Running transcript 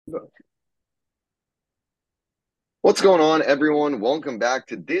What's going on, everyone? Welcome back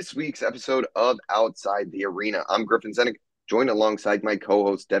to this week's episode of Outside the Arena. I'm Griffin Zenik, joined alongside my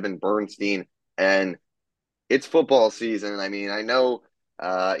co-host Devin Bernstein, and it's football season. I mean, I know,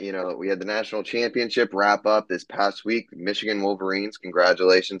 we had the national championship wrap up this past week. Michigan Wolverines,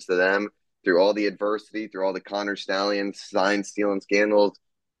 congratulations to them through all the adversity, through all the Connor Stallions sign stealing scandals.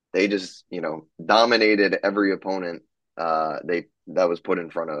 They just, dominated every opponent they that was put in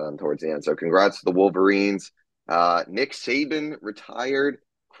front of them towards the end. So congrats to the Wolverines. Nick Saban retired.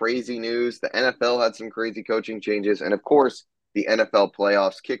 Crazy news. The NFL had some crazy coaching changes. And of course, the NFL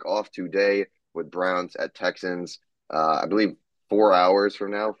playoffs kick off today with Browns at Texans. I believe 4 hours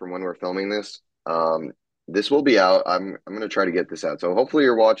from now, from when we're filming this. This will be out. I'm going to try to get this out. So hopefully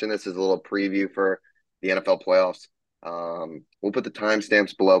you're watching this as a little preview for the NFL playoffs. We'll put the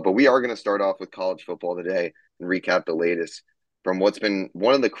timestamps below, but we are going to start off with college football today and recap the latest from what's been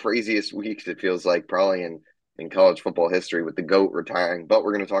one of the craziest weeks, it feels like, probably in college football history, with the GOAT retiring. But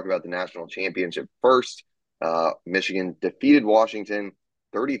we're going to talk about the national championship first. Michigan defeated Washington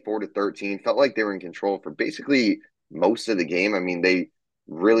 34-13. Felt like they were in control for basically most of the game. I mean, they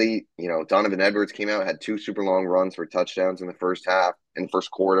really, Donovan Edwards came out, had two super long runs for touchdowns in the first half, in the first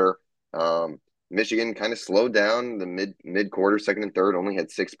quarter. Michigan kind of slowed down the mid quarter, second and third, only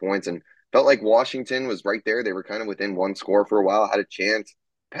had 6 points, and felt like Washington was right there. They were kind of within one score for a while, had a chance.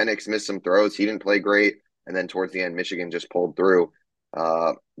 Penix missed some throws. He didn't play great. And then towards the end, Michigan just pulled through,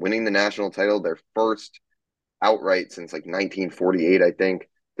 winning the national title, their first outright since like 1948, I think.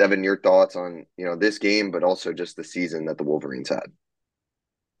 Devin, your thoughts on, this game, but also just the season that the Wolverines had?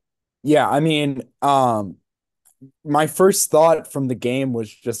 Yeah, I mean, my first thought from the game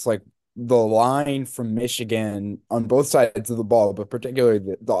was just like the line from Michigan on both sides of the ball, but particularly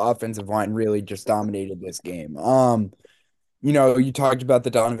the offensive line really just dominated this game. You talked about the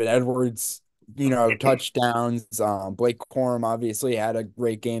Donovan Edwards, touchdowns. Blake Corum obviously had a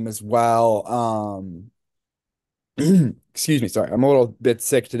great game as well. Excuse me, sorry, I'm a little bit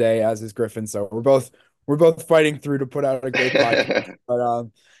sick today, as is Griffin, so we're both fighting through to put out a great podcast. But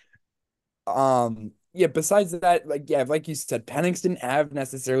yeah, besides that, like, yeah, like you said, Penix didn't have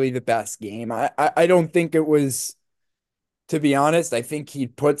necessarily the best game. I don't think it was, to be honest, I think he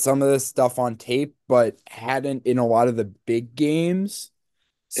put some of this stuff on tape, but hadn't in a lot of the big games.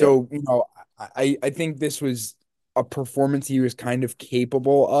 Yeah, So, I think this was a performance he was kind of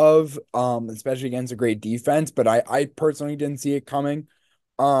capable of, especially against a great defense, but I personally didn't see it coming.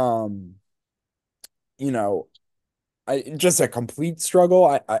 Um, you know, just a complete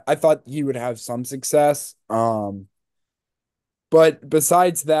struggle. I thought he would have some success. But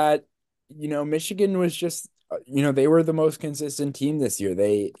besides that, Michigan was just, they were the most consistent team this year.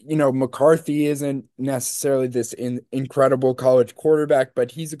 McCarthy isn't necessarily this incredible college quarterback,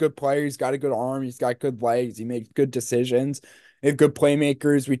 but he's a good player. He's got a good arm. He's got good legs. He makes good decisions. They have good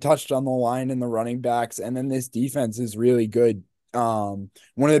playmakers. We touched on the line and the running backs, and then this defense is really good. One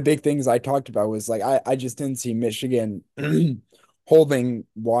of the big things I talked about was like I just didn't see Michigan holding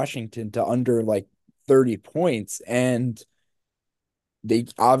Washington to under like 30 points, and they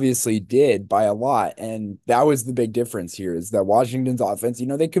obviously did by a lot. And that was the big difference here, is that Washington's offense,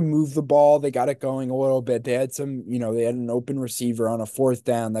 they could move the ball. They got it going a little bit. They had they had an open receiver on a fourth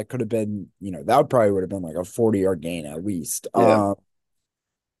down that could have been, that probably would have been like a 40-yard gain at least. yeah,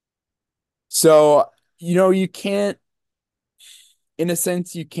 So, you can't, in a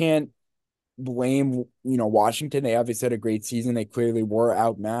sense, you can't blame, Washington. They obviously had a great season. They clearly were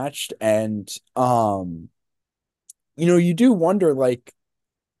outmatched. And, you do wonder, like,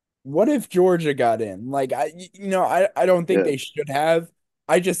 what if Georgia got in? Like I don't think yeah. they should have.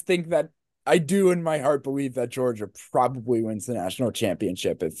 I just think that I do in my heart believe that Georgia probably wins the national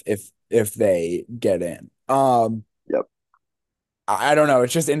championship if they get in. Yep. I don't know.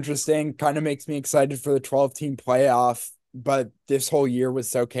 It's just interesting. Kind of makes me excited for the 12-team playoff. But this whole year was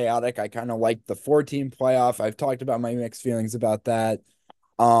so chaotic. I kind of like the 4-team playoff. I've talked about my mixed feelings about that.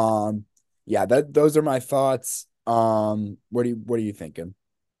 Um, yeah, those are my thoughts. What are you thinking?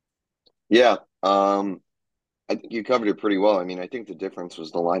 Yeah. I think you covered it pretty well. I mean, I think the difference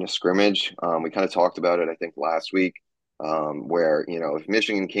was the line of scrimmage. We kind of talked about it, I think, last week, where, if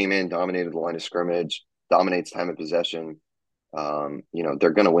Michigan came in, dominated the line of scrimmage, dominates time of possession,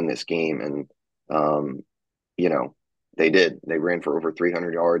 they're going to win this game. And, um, you know, they did. They ran for over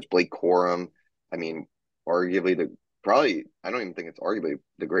 300 yards. Blake Corum, I mean, arguably I don't even think it's arguably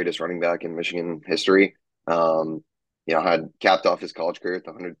the greatest running back in Michigan history. Had capped off his college career with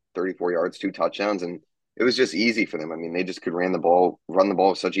 134 yards, two touchdowns. And it was just easy for them. I mean, they just could run the ball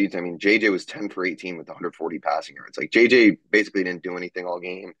with such ease. I mean, JJ was 10 for 18 with 140 passing yards. Like JJ basically didn't do anything all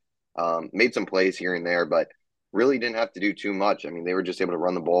game. Made some plays here and there, but really didn't have to do too much. I mean, they were just able to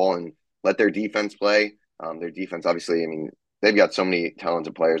run the ball and let their defense play. Their defense, obviously, I mean, they've got so many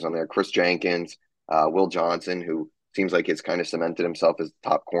talented players on there. Chris Jenkins, Will Johnson, who seems like has kind of cemented himself as the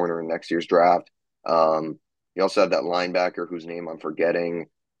top corner in next year's draft. You also have that linebacker whose name I'm forgetting.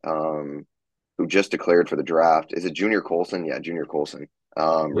 Who just declared for the draft. Is it Junior Colson? Yeah, Junior Colson.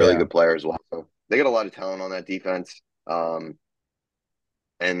 Really Yeah. good player as well. So they got a lot of talent on that defense. And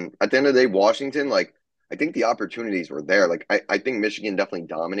at the end of the day, Washington, like, I think the opportunities were there. Like, I think Michigan definitely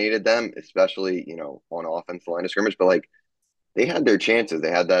dominated them, especially, on offense line of scrimmage. But, like, they had their chances. They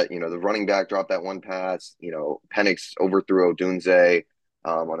had that, the running back dropped that one pass. Penix overthrew Odunze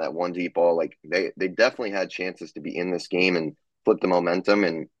on that one deep ball. Like they definitely had chances to be in this game and flip the momentum.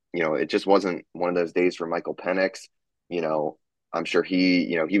 And it just wasn't one of those days for Michael Penix. You know, I'm sure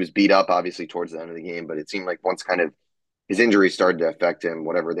he was beat up obviously towards the end of the game, but it seemed like once kind of his injuries started to affect him,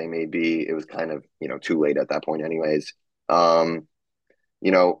 whatever they may be, it was kind of too late at that point, anyways. Um,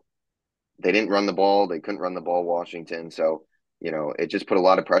 you know, they didn't run the ball. They couldn't run the ball, Washington. So, it just put a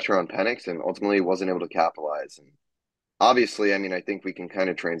lot of pressure on Penix and ultimately wasn't able to capitalize. And obviously, I mean, I think we can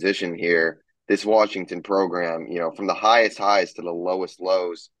kind of transition here. This Washington program, from the highest highs to the lowest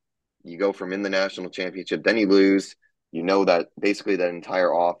lows, you go from in the national championship, then you lose. You know that basically that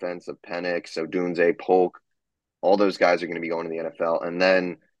entire offense of Penix, Odunze, Polk, all those guys are going to be going to the NFL. And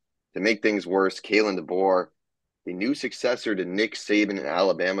then to make things worse, Kalen DeBoer, the new successor to Nick Saban in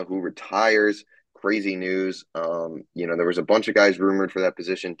Alabama, who retires. Crazy news. There was a bunch of guys rumored for that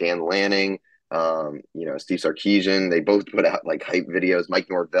position. Dan Lanning, Steve Sarkisian. They both put out like hype videos. Mike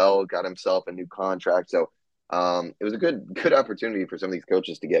Norvell got himself a new contract. So it was a good opportunity for some of these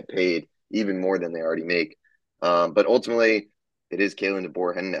coaches to get paid even more than they already make. But ultimately, it is Kalen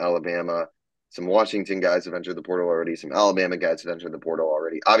DeBoer heading to Alabama. Some Washington guys have entered the portal already. Some Alabama guys have entered the portal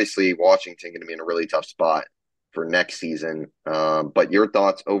already. Obviously, Washington going to be in a really tough spot for next season. But your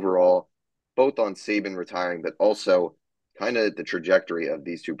thoughts overall, both on Saban retiring, but also kind of the trajectory of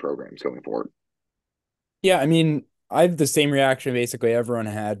these two programs going forward. Yeah, I mean, I have the same reaction basically everyone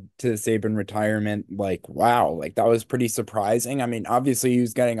had to the Saban retirement. Like, wow, like that was pretty surprising. I mean, obviously he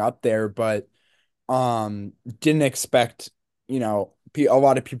was getting up there, but didn't expect, a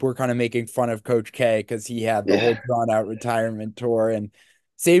lot of people were kind of making fun of Coach K because he had the whole Yeah, drawn out retirement tour, and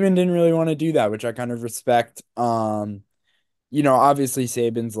Saban didn't really want to do that, which I kind of respect. Obviously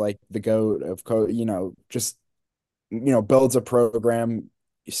Saban's like the goat of just builds a program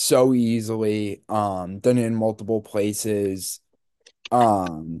so easily, done it in multiple places,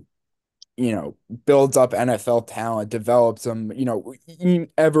 um, builds up NFL talent, develops them,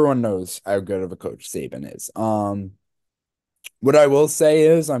 everyone knows how good of a coach Saban is. What I will say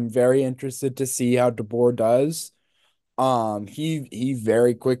is I'm very interested to see how DeBoer does. He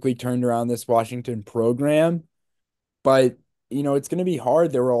very quickly turned around this Washington program, but it's going to be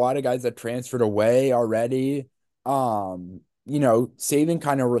hard. There were a lot of guys that transferred away already. Saban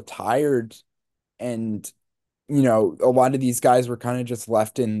kind of retired, and a lot of these guys were kind of just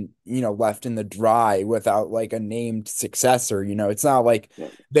left in the dry without like a named successor. It's not like yeah,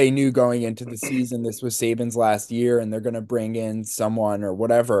 they knew going into the season this was Saban's last year and they're going to bring in someone or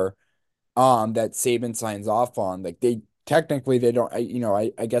whatever that Saban signs off on. Like they technically they don't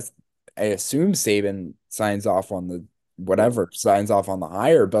I guess I assume Saban signs off on the yeah, whatever signs off on the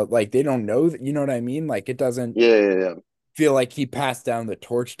hire, but like they don't know that, you know what I mean? Like it doesn't yeah, yeah, yeah. feel like he passed down the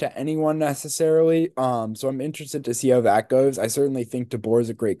torch to anyone necessarily. So I'm interested to see how that goes. I certainly think DeBoer is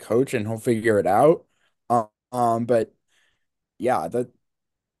a great coach and he'll figure it out. But yeah, that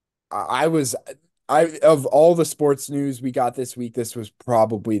I was I of all the sports news we got this week, this was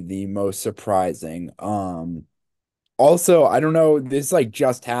probably the most surprising. Also, I don't know, this like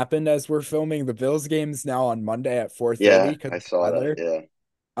just happened as we're filming. The Bills game's now on Monday at 4:30 Yeah, because I of saw that. weather.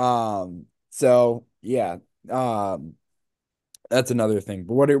 Yeah. So yeah. Um, that's another thing.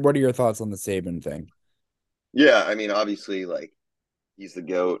 But what are your thoughts on the Saban thing? Yeah, I mean, obviously, like he's the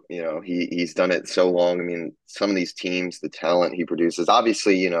GOAT. He's done it so long. I mean, some of these teams, the talent he produces,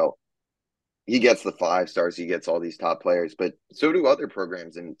 obviously, he gets the 5 stars, he gets all these top players, but so do other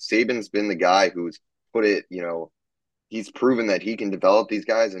programs. And Saban's been the guy who's put it, he's proven that he can develop these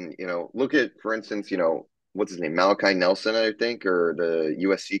guys. And, look at, for instance, what's his name? Malachi Nelson, I think, or the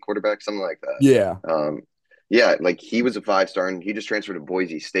USC quarterback, something like Yeah. that. Yeah, like he was a 5 star and he just transferred to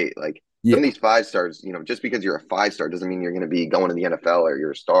Boise State. Like some of Yeah. these 5 stars, just because you're a 5 star doesn't mean you're going to be going to the NFL or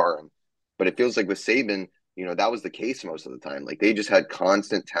you're a star. But it feels like with Saban, that was the case most of the time. Like they just had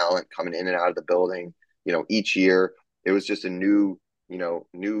constant talent coming in and out of the building. each year it was just a new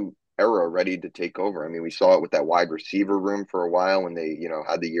era ready to take over. I mean, we saw it with that wide receiver room for a while when they,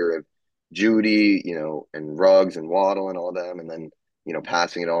 had the year of Judy, and Ruggs and Waddle and all them, and then,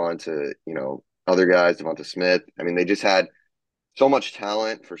 passing it on to, other guys, Devonta Smith. I mean, they just had so much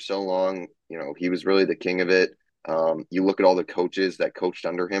talent for so long. He was really the king of it. You look at all the coaches that coached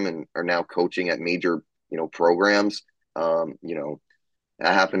under him and are now coaching at major, programs. That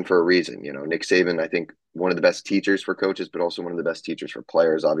happened for a reason. Nick Saban, I think, one of the best teachers for coaches, but also one of the best teachers for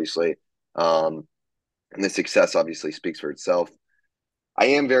players, obviously. Um, and the success obviously speaks for itself. I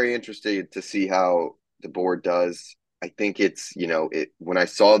am very interested to see how the board does. I think it's, when I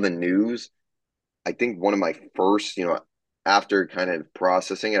saw the news, I think one of my first, after kind of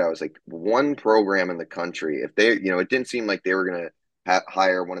processing it, I was like, one program in the country, if they, it didn't seem like they were going to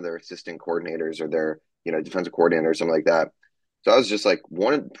hire one of their assistant coordinators or their, defensive coordinator or something like that. So I was just like,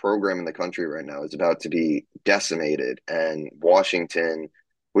 one program in the country right now is about to be decimated, and Washington,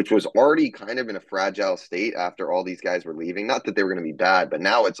 which was already kind of in a fragile state after all these guys were leaving. Not that they were going to be bad, but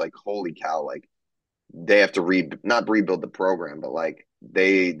now it's like, holy cow, like they have to not rebuild the program, but like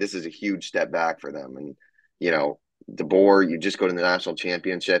this is a huge step back for them. And you know, DeBoer, you just go to the national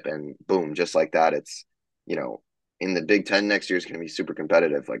championship and boom, just like that, it's you know, in the Big Ten next year is going to be super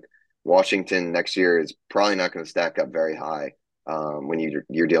competitive. Like Washington next year is probably not going to stack up very high when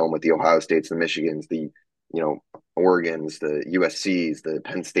you're dealing with the Ohio States, the Michigans, the Oregons, the USCs, the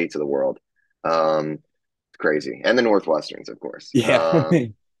Penn States of the world. It's crazy, and the Northwesterns, of course. Yeah.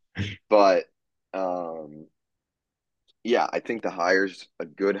 But um, yeah, I think the hire's a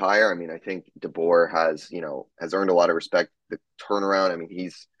good hire. I mean, I think DeBoer has earned a lot of respect. The turnaround, I mean,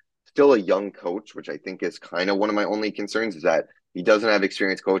 he's still a young coach, which I think is kind of one of my only concerns is that he doesn't have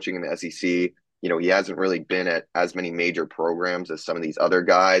experience coaching in the SEC. He hasn't really been at as many major programs as some of these other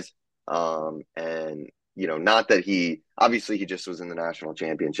guys. And not that he just was in the national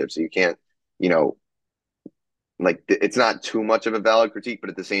championship, so you can't, you know, like it's not too much of a valid critique, but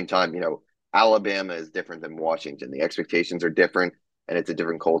at the same time, Alabama is different than Washington. The expectations are different, and it's a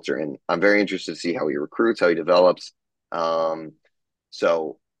different culture. And I'm very interested to see how he recruits, how he develops. Um,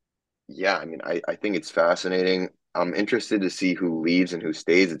 so yeah, I mean, I think it's fascinating. I'm interested to see who leaves and who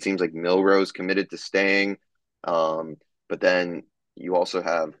stays. It seems like Milrose committed to staying, but then you also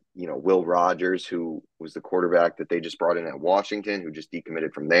have Will Rogers, who was the quarterback that they just brought in at Washington, who just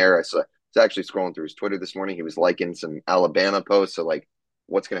decommitted from there. I was actually scrolling through his Twitter this morning. He was liking some Alabama posts. So like,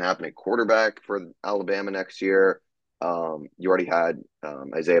 what's going to happen at quarterback for Alabama next year? You already had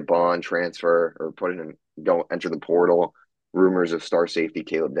Isaiah Bond transfer or put in go enter the portal. Rumors of star safety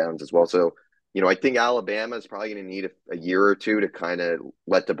Caleb Downs as well. So, I think Alabama is probably going to need a year or two to kind of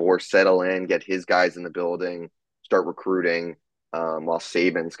let DeBoer settle in, get his guys in the building, start recruiting, while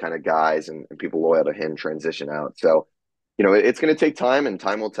Saban's kind of guys and people loyal to him transition out. So, it's going to take time, and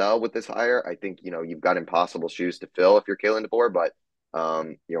time will tell with this hire. I think, you've got impossible shoes to fill if you're Kalen DeBoer, but,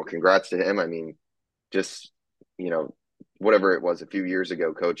 congrats to him. I mean, just, you know, whatever it was a few years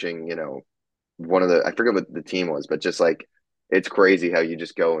ago, coaching, one of I forget what the team was, but just like, it's crazy how you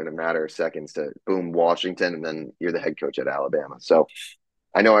just go in a matter of seconds to boom, Washington, and then you're the head coach at Alabama. So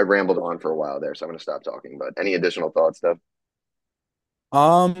I know I rambled on for a while there, so I'm going to stop talking, but any additional thoughts, Deb?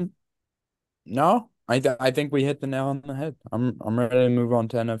 Um, no, I think we hit the nail on the head. I'm ready to move on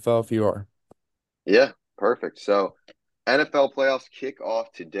to NFL if you are. Yeah, perfect. So NFL playoffs kick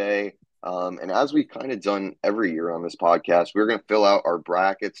off today. And as we've kind of done every year on this podcast, we're going to fill out our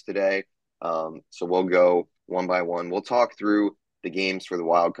brackets today. So we'll go one by one. We'll talk through the games for the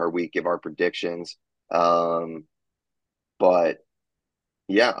wild card week, give our predictions. But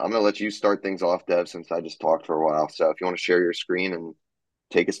yeah, I'm going to let you start things off, Dev, since I just talked for a while. So if you want to share your screen and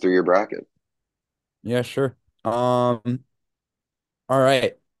take us through your bracket. Yeah, sure. All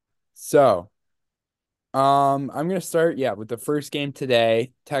right. So, I'm gonna start, yeah, with the first game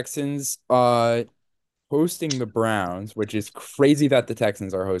today. Texans hosting the Browns, which is crazy that the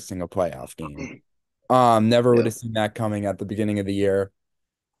Texans are hosting a playoff game. Never would Yeah. have seen that coming at the beginning of the year.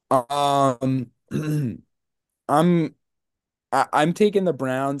 Um, I'm I'm taking the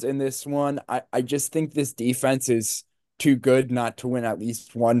Browns in this one. I just think this defense is too good not to win at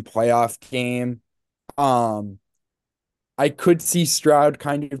least one playoff game. Um, I could see Stroud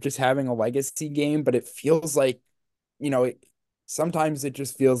kind of just having a legacy game, but it feels like, you know, sometimes it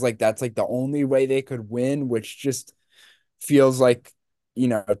just feels like that's like the only way they could win, which just feels like,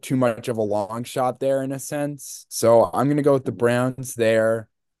 too much of a long shot there in a sense. So I'm gonna go with the Browns there.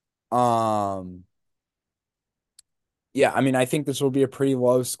 Um, yeah, I mean, I think this will be a pretty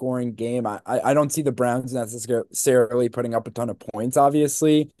low scoring game. I don't see the Browns necessarily putting up a ton of points,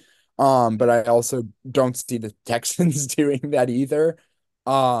 obviously. But I also don't see the Texans doing that either.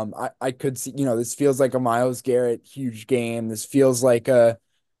 I could see, this feels like a Myles Garrett huge game. This feels like a,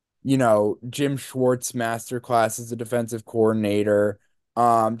 Jim Schwartz masterclass as a defensive coordinator.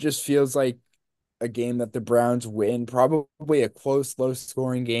 Just feels like a game that the Browns win, probably a close, low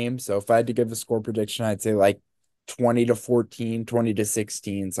scoring game. So if I had to give a score prediction, I'd say like 20-14,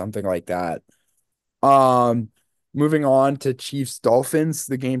 20-16, something like that. Um, Moving on to Chiefs Dolphins,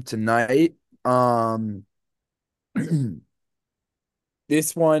 the game tonight. Um,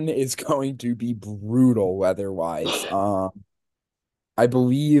 this one is going to be brutal weather-wise. I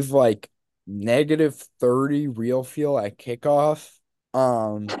believe like -30 real feel at kickoff.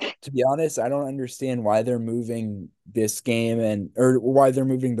 To be honest, I don't understand why they're moving this game or why they're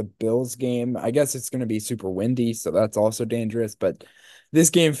moving the Bills game. I guess it's going to be super windy, so that's also dangerous, but this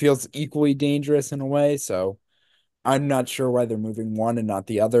game feels equally dangerous in a way, so I'm not sure why they're moving one and not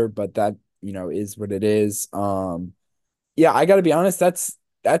the other, but that, is what it is. Yeah, I got to be honest, that's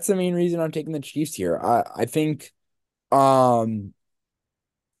the main reason I'm taking the Chiefs here. I think um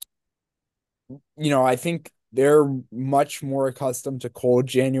I think they're much more accustomed to cold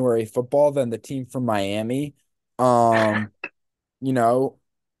January football than the team from Miami. Um, you know,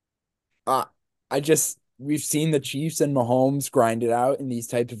 uh, we've seen the Chiefs and Mahomes grind it out in these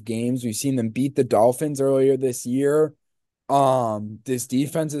types of games. We've seen them beat the Dolphins earlier this year. This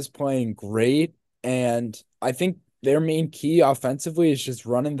defense is playing great, and I think their main key offensively is just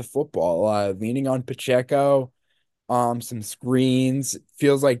running the football, leaning on Pacheco, some screens.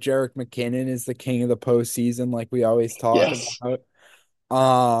 Feels like Jerick McKinnon is the king of the postseason, like we always talk Yes. about.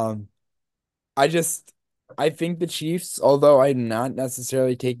 Um, I just I think the Chiefs, although I'm not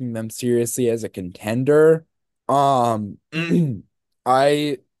necessarily taking them seriously as a contender, um,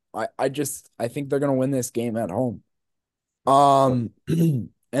 I I think they're gonna win this game at home.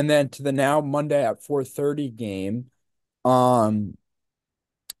 And then to the now Monday at 4:30 game, um,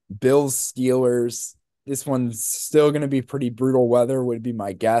 Bills Steelers. This one's still going to be pretty brutal weather, would be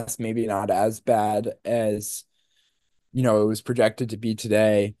my guess. Maybe not as bad as, it was projected to be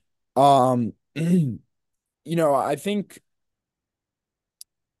today. I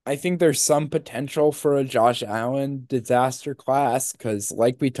think there's some potential for a Josh Allen disaster class because,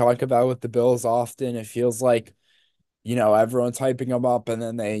 like we talk about with the Bills often, it feels like, everyone's hyping them up and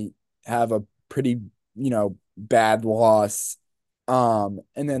then they have a pretty, bad loss. And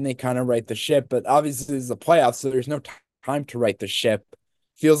then they kind of right the ship. But obviously, this is the playoffs, so there's no time to right the ship.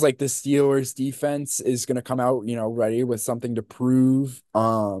 Feels like the Steelers defense is going to come out, ready with something to prove.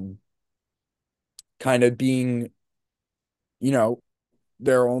 Kind of being, you know,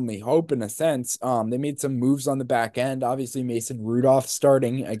 their only hope in a sense. They made some moves on the back end. Obviously, Mason Rudolph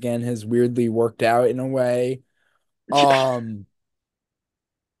starting again has weirdly worked out in a way. Um,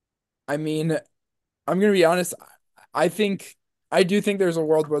 I mean, I'm gonna be honest. I think I do think there's a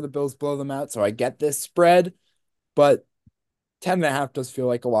world where the Bills blow them out, so I get this spread, but 10.5 does feel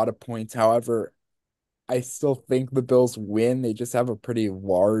like a lot of points. However, I still think the Bills win. They just have a pretty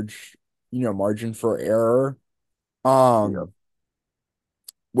large, margin for error. Yep. Um,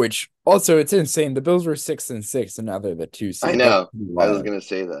 which also it's insane. The Bills were 6-6, and now they're the two I seed. That's know. pretty I was wild. gonna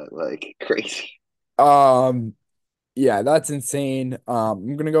say that. Like crazy. Um, yeah, that's insane.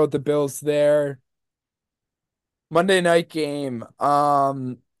 I'm gonna go with the Bills there. Monday night game.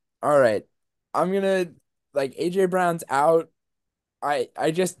 All right. I'm gonna like AJ Brown's out. I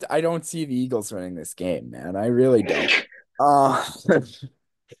don't see the Eagles winning this game, man. I really don't. Uh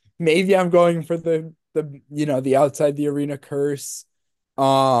maybe I'm going for the outside the arena curse.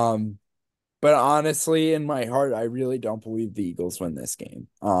 Um, but honestly, in my heart, I really don't believe the Eagles win this game.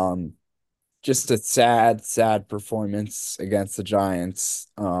 Just a sad, sad performance against the Giants.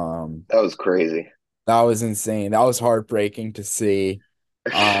 That was crazy. That was insane. That was heartbreaking to see.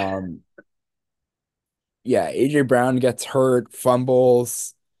 Um, yeah, AJ Brown gets hurt,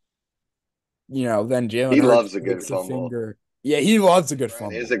 fumbles, then Jalen He Hurts loves a good breaks a fumble. finger. Yeah, he loves a good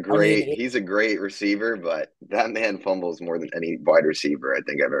Brown is fumble. a I mean, great he's a great receiver, but that man fumbles more than any wide receiver I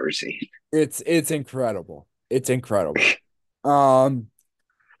think I've ever seen. it's incredible. It's incredible. Um,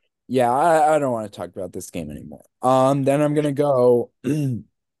 yeah, I don't want to talk about this game anymore. Then I'm gonna go,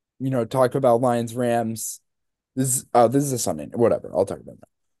 talk about Lions Rams. This is a Sunday. Whatever. I'll talk about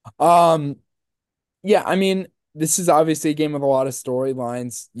that. Yeah, I mean, this is obviously a game with a lot of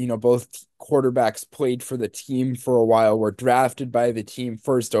storylines. Both quarterbacks played for the team for a while, were drafted by the team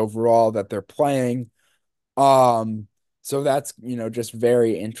first overall that they're playing. Um, so that's, just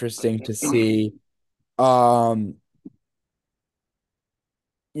very interesting to see. Um,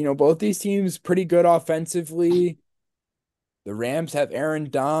 both these teams pretty good offensively. The Rams have Aaron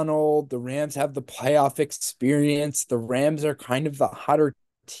Donald. The Rams have the playoff experience. The Rams are kind of the hotter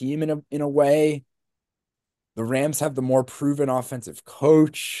team in a way. The Rams have the more proven offensive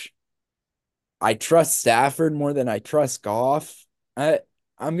coach. I trust Stafford more than I trust Goff. I'm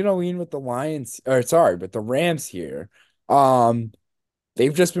gonna lean with the Lions, or sorry, with the Rams here. Um,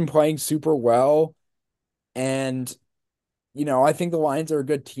 they've just been playing super well, and I think the Lions are a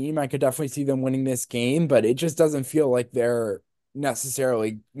good team. I could definitely see them winning this game, but it just doesn't feel like they're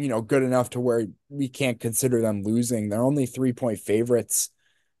necessarily, good enough to where we can't consider them losing. They're only 3-point favorites,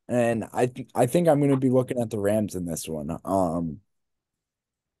 and I think I'm going to be looking at the Rams in this one.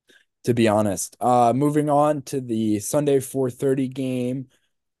 To be honest. Moving on to the Sunday 4:30 game.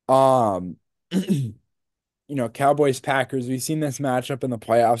 Um, Cowboys Packers. We've seen this matchup in the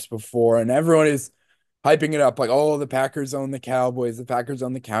playoffs before, and everyone is hyping it up like, oh, the Packers own the Cowboys. The Packers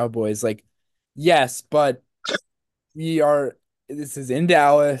own the Cowboys. Like, yes, but this is in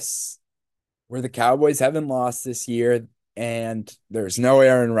Dallas where the Cowboys haven't lost this year, and there's no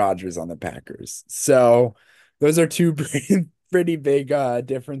Aaron Rodgers on the Packers. So those are two pretty big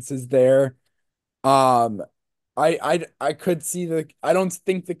differences there. Um, I could see I don't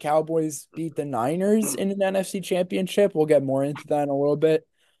think the Cowboys beat the Niners in an NFC championship. We'll get more into that in a little bit.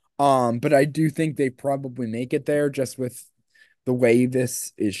 But I do think they probably make it there just with the way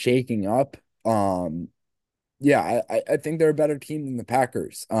this is shaking up. Yeah, I think they're a better team than the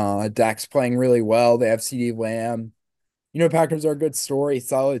Packers. Dak's playing really well. They have CeeDee Lamb. Packers are a good story,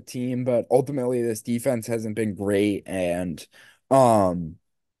 solid team, but ultimately this defense hasn't been great, and um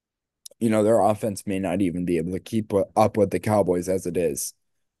their offense may not even be able to keep up with the Cowboys as it is.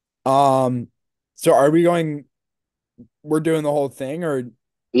 Um, so are we going, we're doing the whole thing or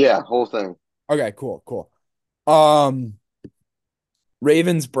Yeah, whole thing. okay, cool, cool. Um,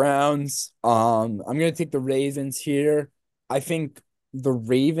 Ravens, Browns. I'm gonna take the Ravens here. I think the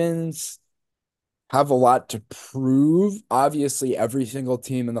Ravens have a lot to prove. Obviously, every single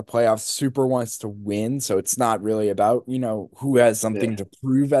team in the playoffs super wants to win, so it's not really about, who has Yeah. something to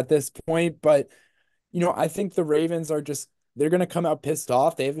prove at this point, but I think the Ravens are just they're going to come out pissed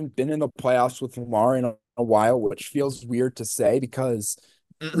off. They haven't been in the playoffs with Lamar in a while, which feels weird to say because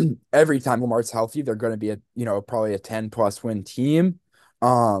every time Lamar's healthy, they're going to be probably a 10 plus win team.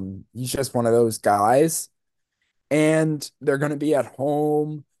 He's just one of those guys and they're going to be at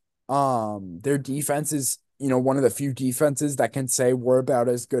home. Their defense is, one of the few defenses that can say we're about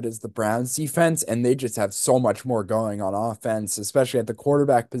as good as the Browns defense, and they just have so much more going on offense, especially at the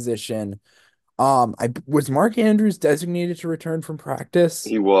quarterback position. I was Mark Andrews designated to return from practice,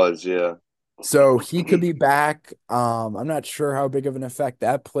 He was, yeah. so he could be back. I'm not sure how big of an effect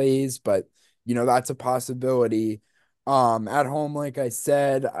that plays, but that's a possibility. At home, like I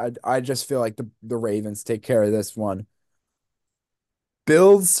said, I just feel like the Ravens take care of this one.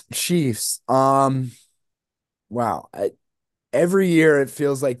 Bills, Chiefs. Wow. Every year it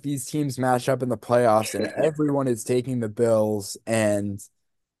feels like these teams match up in the playoffs, and everyone is taking the Bills. And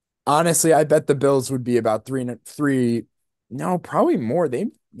honestly, I bet the Bills would be about three, no, probably more. They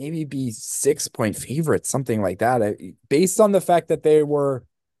maybe be 6-point favorites, something like that. Based on the fact that they were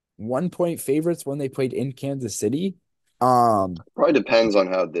 1-point favorites when they played in Kansas City. Probably depends on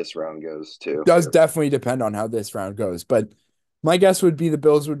how this round goes too. Does definitely depend on how this round goes, but my guess would be the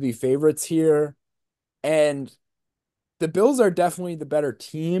Bills would be favorites here. And the Bills are definitely the better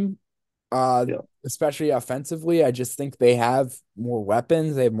team, uh, Yeah. especially offensively. I just think they have more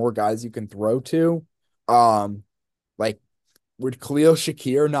weapons. They have more guys you can throw to. Um, like, would Khalil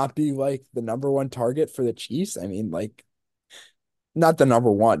Shakir not be like the number one target for the Chiefs? I mean, like, not the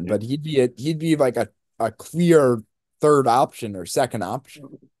number one, Yeah. but he'd be like a clear third option or second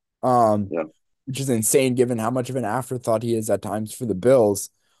option. Um, Yeah. which is insane given how much of an afterthought he is at times for the Bills.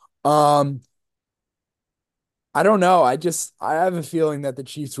 Um, I don't know. I have a feeling that the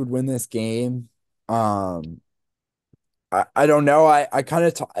Chiefs would win this game. Um, I don't know. I kind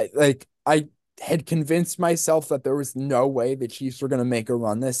of like I had convinced myself that there was no way the Chiefs were going to make a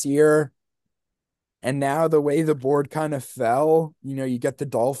run this year. And now the way the board kind of fell, you get the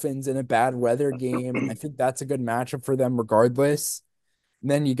Dolphins in a bad weather game, and I think that's a good matchup for them regardless. And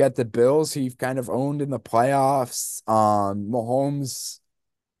then you get the Bills, who you've kind of owned in the playoffs. Mahomes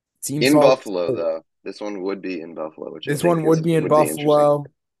seems In to Buffalo, though, this one would be in Buffalo, which I this think one is would be in would be interesting. Buffalo.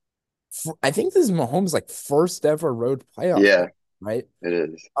 I think this is Mahomes' like first ever road playoff Yeah, game, right? it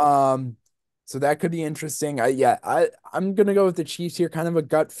is. Um, so that could be interesting. I'm gonna go with the Chiefs here, kind of a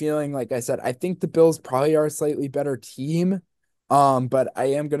gut feeling. Like I said, I think the Bills probably are a slightly better team. But I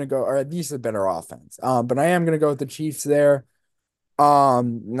am gonna go, or at least a better offense. But I am gonna go with the Chiefs there.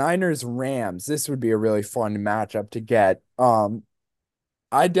 Niners Rams. This would be a really fun matchup to get.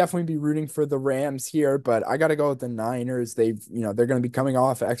 I'd definitely be rooting for the Rams here, but I got to go with the Niners. They're going to be coming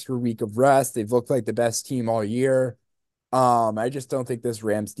off an extra week of rest. They've looked like the best team all year. I just don't think this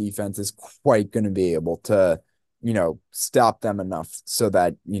Rams defense is quite going to be able to, stop them enough so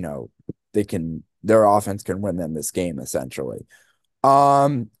that, their offense can win them this game essentially.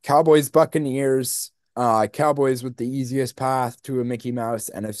 Cowboys, Buccaneers, Cowboys with the easiest path to a Mickey Mouse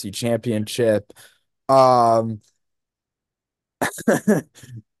NFC championship. Um,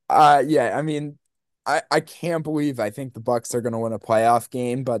 yeah, I mean, I can't believe I think the Bucks are going to win a playoff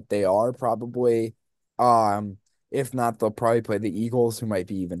game, but they are probably. Um, if not, they'll probably play the Eagles, who might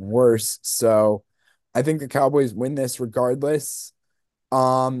be even worse. So I think the Cowboys win this regardless.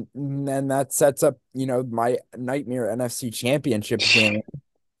 And then that sets up, my nightmare NFC championship game.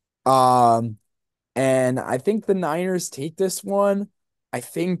 Um, and I think the Niners take this one. I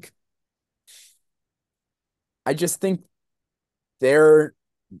think I just think they're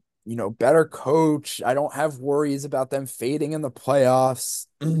better coach. I don't have worries about them fading in the playoffs.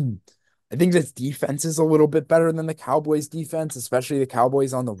 I think this defense is a little bit better than the Cowboys defense, especially the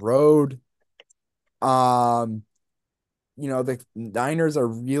Cowboys on the road. Um, the Niners are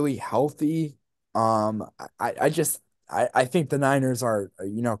really healthy. I just I think the Niners are,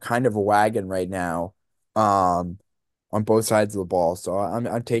 kind of a wagon right now. Um, on both sides of the ball. So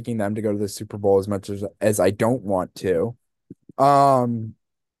I'm taking them to go to the Super Bowl as much as I don't want to. Um,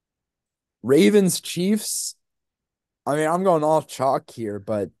 Ravens Chiefs. I mean, I'm going all chalk here,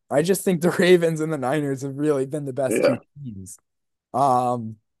 but I just think the Ravens and the Niners have really been the best two Yeah. teams.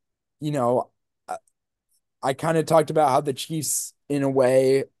 Um, you know, I, I kind of talked about how the Chiefs, in a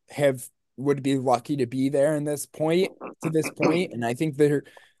way, have would be lucky to be there in this point to this point, and I think their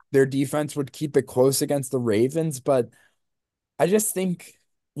defense would keep it close against the Ravens, but I just think,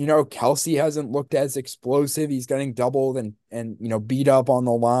 Kelsey hasn't looked as explosive. He's getting doubled and beat up on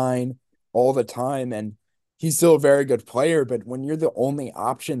the line all the time. And he's still a very good player, but when you're the only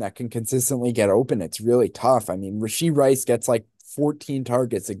option that can consistently get open, it's really tough. I mean, Rashee Rice gets like 14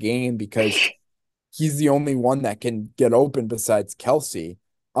 targets a game because he's the only one that can get open besides Kelsey.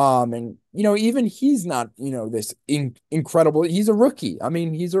 And even he's not, this incredible. He's a rookie. I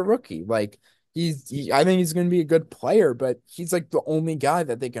mean, he's a rookie. Like I think he's going to be a good player, but he's like the only guy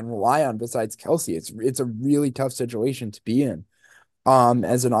that they can rely on besides Kelsey. It's a really tough situation to be in,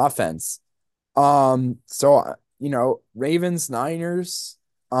 as an offense. So Ravens, Niners.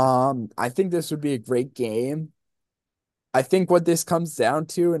 I think this would be a great game. I think what this comes down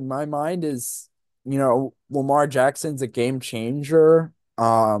to in my mind is, Lamar Jackson's a game changer.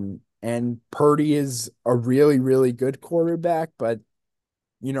 And Purdy is a really, really good quarterback, but,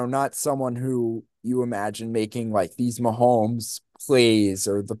 not someone who you imagine making like these Mahomes plays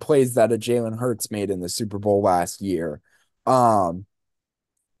or the plays that a Jalen Hurts made in the Super Bowl last year. Um,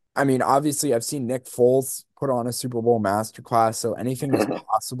 I mean, obviously, I've seen Nick Foles put on a Super Bowl masterclass, so anything is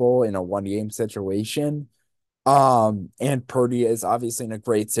possible in a one game situation. And Purdy is obviously in a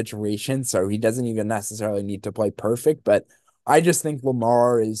great situation, so he doesn't even necessarily need to play perfect. But I just think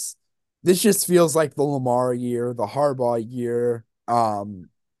this just feels like the Lamar year, the Harbaugh year.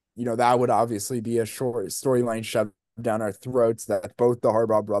 That would obviously be a short storyline shoved down our throats that both the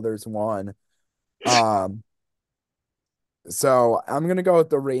Harbaugh brothers won. Um, so I'm gonna go with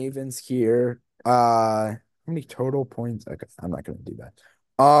the Ravens here. How many total points? Okay, I'm not gonna do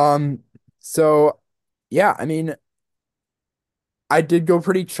that. So yeah, I mean, I did go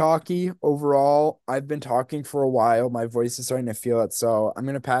pretty chalky overall. I've been talking for a while. My voice is starting to feel it. So I'm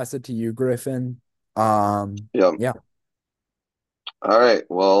gonna pass it to you, Griffin. Yeah. Yeah. All right.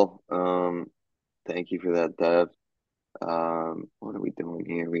 Well, thank you for that, Dev. What are we doing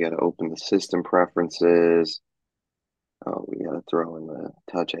here? We got to open the system preferences. Oh, we got to throw in the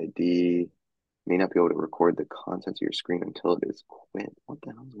Touch ID. May not be able to record the contents of your screen until it is quit. What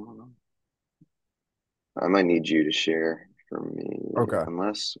the hell's going on? I might need you to share for me, Okay.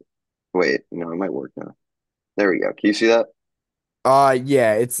 unless, wait, no, it might work now. There we go. Can you see that?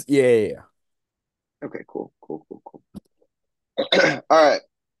 Yeah, yeah. Okay, cool, cool, cool, cool. All right.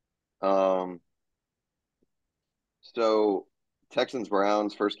 Um, so Texans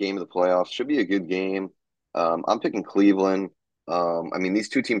Browns first game of the playoffs should be a good game. I'm picking Cleveland. I mean, these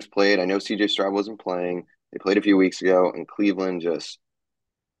two teams played. I know CJ Stroud wasn't playing. They played a few weeks ago, and Cleveland just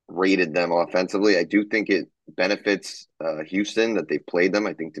rated them offensively. I do think it benefits Houston that they played them.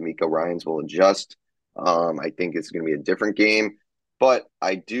 I think D'Amico Ryans will adjust. I think it's going to be a different game. But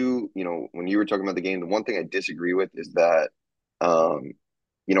I do, when you were talking about the game, the one thing I disagree with is that um,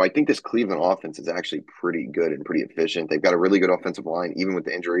 I think this Cleveland offense is actually pretty good and pretty efficient. They've got a really good offensive line, even with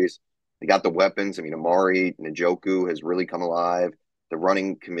the injuries. They got the weapons. I mean, Amari Njoku has really come alive. The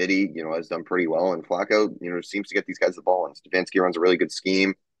running committee, has done pretty well. And Flacco, seems to get these guys the ball. And Stefanski runs a really good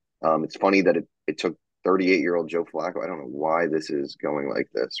scheme. It's funny that it took 38-year-old Joe Flacco. I don't know why this is going like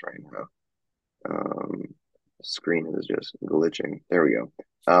this right now. Um, Screen is just glitching. There we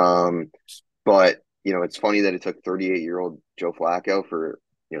go. But it's funny that it took 38-year-old Joe Flacco for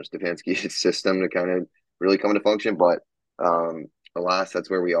Stefanski's system to kind of really come into function. But alas, that's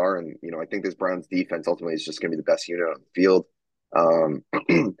where we are. And I think this Browns defense ultimately is just going to be the best unit on the field. Um,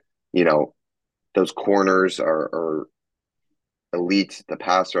 you know, those corners are elite. The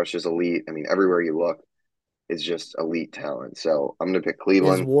pass rush is elite. I mean, everywhere you look is just elite talent. So I'm going to pick Is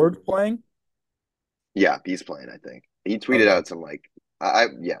Cleveland. Ward playing? Yeah, he's playing. I think he tweeted Okay. out some like,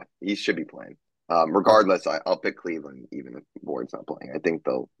 yeah, he should be playing. Okay. Regardless, I'll pick Cleveland even if Ward's not playing. I think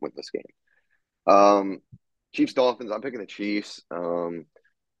they'll win this game. Um, Chiefs Dolphins. I'm picking the Chiefs. The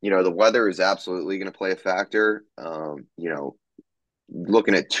weather is absolutely going to play a factor.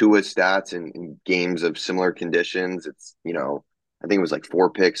 Looking at Tua's stats in games of similar conditions, it's I think it was like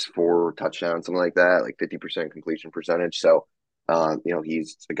 4 picks, 4 touchdowns, something like that, like 50% completion percentage. So,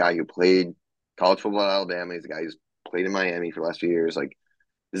 he's a guy who played college football at Alabama. He's a guy who's played in Miami for the last few years. Like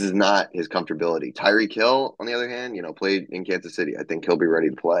this is not his comfortability. Tyreek Hill, on the other hand, played in Kansas City. I think he'll be ready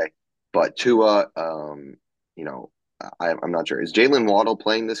to play. But Tua, you know, I'm not sure. Is Jalen Waddle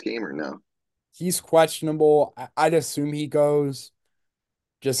playing this game or no? He's questionable. I'd assume he goes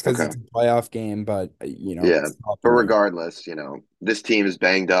just because Okay. it's a playoff game, but Yeah. it's tough to But know. regardless, this team is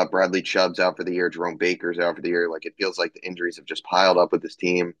banged up. Bradley Chubb's out for the year. Jerome Baker's out for the year. Like it feels like the injuries have just piled up with this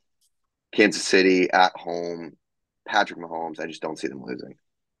team. Kansas City at home, Patrick Mahomes. I just don't see them losing.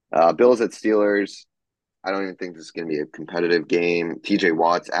 Bills at Steelers. I don't even think this is going to be a competitive game. TJ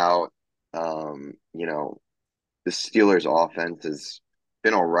Watt's out. The Steelers offense has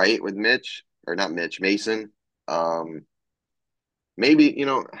been all right with Mitch, or not Mitch, Mason. Um, maybe,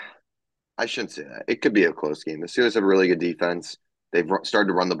 I shouldn't say that. It could be a close game. The Steelers have a really good defense. They've started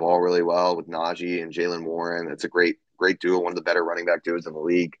to run the ball really well with Najee and Jalen Warren. It's a great, great duo, one of the better running back duos in the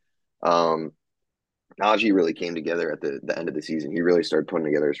league. Um, Najee really came together at the end of the season. He really started putting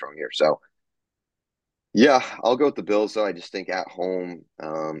together a strong year. So, yeah, I'll go with the Bills, though. I just think at home,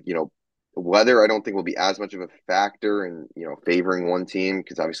 weather I don't think will be as much of a factor in, favoring one team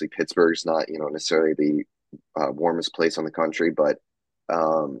because obviously Pittsburgh's not, necessarily the warmest place on the country, but,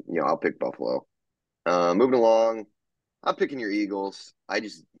 I'll pick Buffalo. Moving along, I'm picking your Eagles. I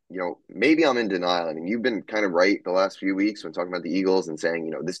just, maybe I'm in denial. I mean, you've been kind of right the last few weeks when talking about the Eagles and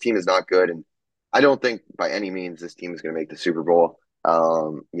saying, this team is not good. And I don't think by any means this team is going to make the Super Bowl.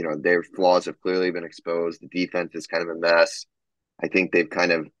 Their flaws have clearly been exposed. The defense is kind of a mess. I think they've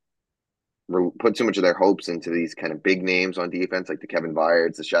kind of put too much of their hopes into these kind of big names on defense, like the Kevin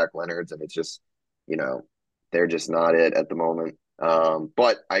Byards, the Shaq Leonards, and it's just, you know, they're just not it at the moment.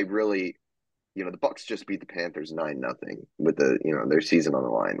 But I really, the Bucks just beat the Panthers 9-0 with their season on the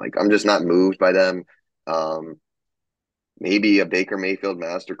line. Like I'm just not moved by them. Um, Maybe a Baker Mayfield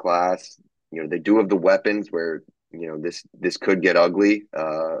masterclass. They do have the weapons where this could get ugly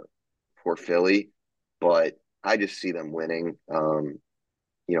for Philly, but I just see them winning.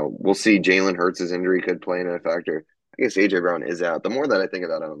 We'll see. Jalen Hurts' injury could play in a factor. I guess AJ Brown is out. The more that I think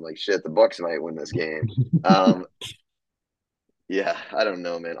about it, I'm like, shit, the Bucks might win this game. Um, yeah, I don't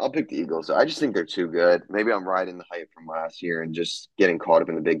know, man. I'll pick the Eagles. I just think they're too good. Maybe I'm riding the hype from last year and just getting caught up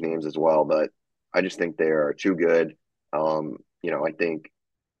in the big names as well, but I just think they are too good. I think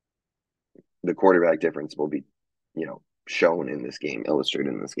the quarterback difference will be, shown in this game,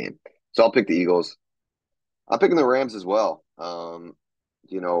 illustrated in this game. So I'll pick the Eagles. I'm picking the Rams as well.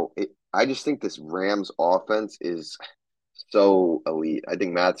 I just think this Rams offense is so elite. I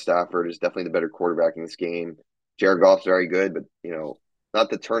think Matt Stafford is definitely the better quarterback in this game. Jared Goff's very good, but not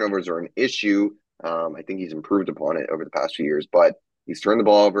that turnovers are an issue. I think he's improved upon it over the past few years, but he's turned the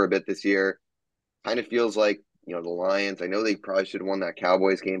ball over a bit this year. Kind of feels like the Lions. I know they probably should have won that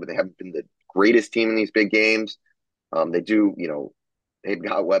Cowboys game, but they haven't been the greatest team in these big games. They do, they've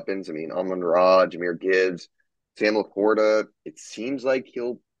got weapons. I mean, Amon Ra, Jameer Gibbs, Sam Laporta. It seems like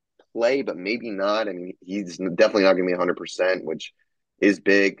he'll play, but maybe not. I mean, he's definitely not going to be 100%, which is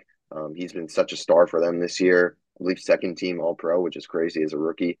big. He's been such a star for them this year. I believe second team All Pro, which is crazy as a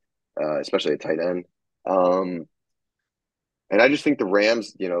rookie, especially a tight end. Um, and I just think the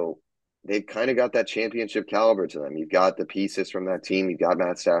Rams, they've kind of got that championship caliber to them. You've got the pieces from that team. You've got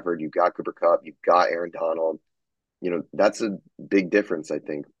Matt Stafford. You've got Cooper Kupp. You've got Aaron Donald. That's a big difference, I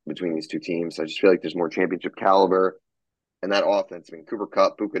think, between these two teams. I just feel like there's more championship caliber. and that offense, I mean, Cooper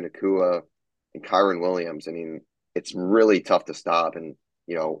Kupp, Puka Nakua, and Kyron Williams, I mean, it's really tough to stop. And,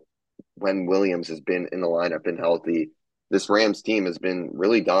 you know, when Williams has been in the lineup and healthy, this Rams team has been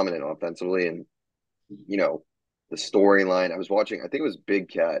really dominant offensively. And, you know, the storyline, I was watching, I think it was Big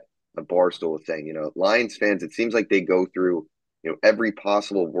Cat, the Barstool was saying, you know, Lions fans, it seems like they go through, you know, every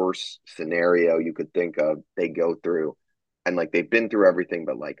possible worst scenario you could think of, they go through. And like they've been through everything,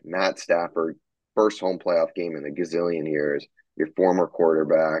 but like Matt Stafford, first home playoff game in a gazillion years, your former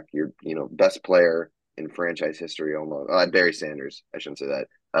quarterback, your, you know, best player in franchise history almost. Barry Sanders, I shouldn't say that.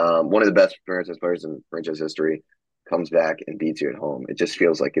 One of the best franchise players in franchise history comes back and beats you at home. It just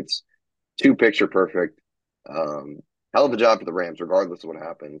feels like it's too picture perfect. Um, Hell of a job for the Rams, regardless of what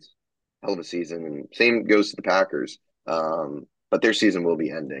happens. Hell of a season, and same goes to the Packers. But their season will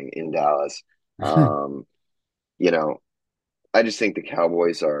be ending in Dallas. Um, you know, I just think the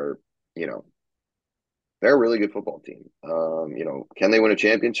Cowboys are, you know, they're a really good football team. You know, can they win a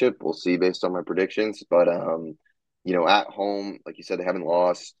championship? We'll see based on my predictions. But you know, at home, like you said, they haven't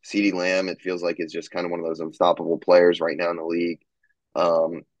lost. CeeDee Lamb, it feels like is just kind of one of those unstoppable players right now in the league.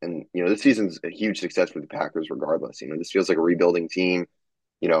 And you know, this season's a huge success for the Packers, regardless. You know, this feels like a rebuilding team.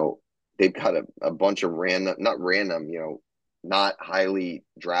 You know, they've got a bunch of random, not random, you know, not highly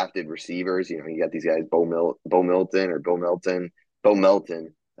drafted receivers. You know, you got these guys, Bo Milton or Bo Melton, Bo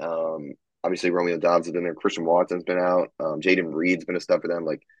Melton. Obviously, Romeo Dobbs has been there. Christian Watson's been out. Jaden Reed's been a stud for them.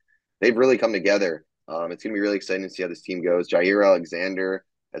 Like they've really come together. It's going to be really exciting to see how this team goes. Jair Alexander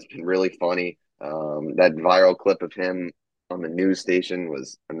has been really funny. That viral clip of him on the news station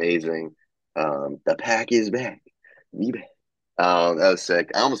was amazing. The pack is back. We back. That was sick.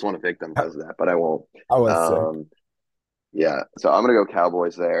 I almost want to pick them because of that, but I won't. I was sick. Um, yeah, so I'm gonna go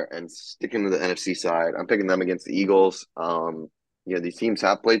Cowboys there and sticking to the NFC side. I'm picking them against the Eagles. You know, these teams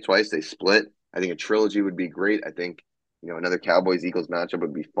have played twice. They split. I think a trilogy would be great. I think, you know, another Cowboys Eagles matchup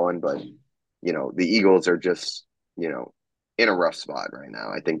would be fun, but you know, the Eagles are just, you know, in a rough spot right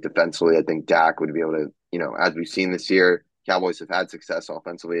now. I think defensively, I think Dak would be able to, you know, as we've seen this year, Cowboys have had success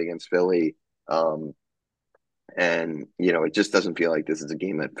offensively against Philly. And, you know, it just doesn't feel like this is a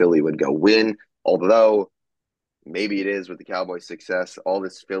game that Philly would go win. Although maybe it is with the Cowboys' success. All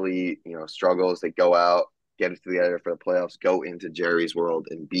this Philly, you know, struggles, they go out, get it together for the playoffs, go into Jerry's world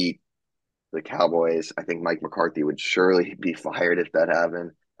and beat the Cowboys. I think Mike McCarthy would surely be fired if that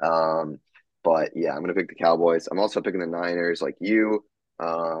happened. Um, but yeah, I'm going to pick the Cowboys. I'm also picking the Niners like you.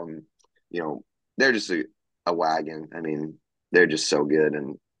 Um, you know, they're just a wagon. I mean, they're just so good.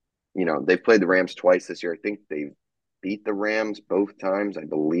 And, you know, they've played the Rams twice this year. I think they've beat the Rams both times, I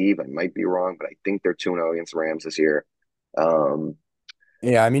believe. I might be wrong, but I think they're 2-0 against the Rams this year. Um,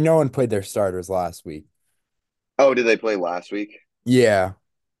 Yeah, I mean, no one played their starters last week. oh, did they play last week Yeah,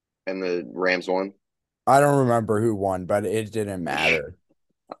 and the Rams won? I don't remember who won, but it didn't matter.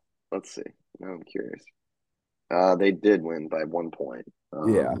 Let's see. Now I'm curious. They did win by 1 point.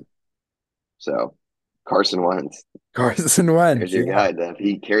 Yeah, So Carson Wentz, Carson there's Wentz. your Yeah, guy, Dev.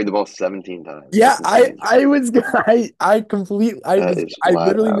 He carried the ball 17 times. yeah. That's I insane. I was That is I flat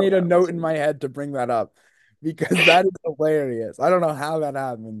literally out made a note in insane. my head to bring that up because that is hilarious. I don't know how that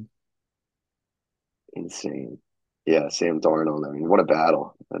happened. Insane. Yeah, Sam Darnold. I mean, what a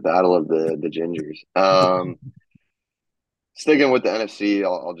battle. A battle of the gingers. Sticking with the NFC,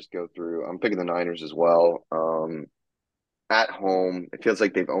 I'll just go through. I'm picking the Niners as well. At home, it feels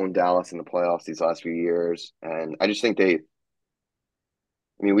like they've owned Dallas in the playoffs these last few years. And I just think I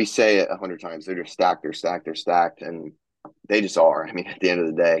mean, we say it 100 times. They're just stacked. They're stacked. They're stacked. And they just are. I mean, at the end of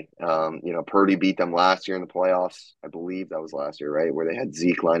the day, you know, Purdy beat them last year in the playoffs. I believe that was last year, right? Where they had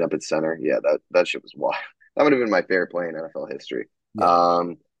Zeke line up at center. Yeah, that shit was wild. That would have been my favorite play in NFL history. Yeah.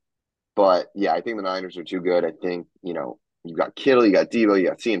 Um, but yeah, I think the Niners are too good. I think, you know, you got Kittle, you got Debo, you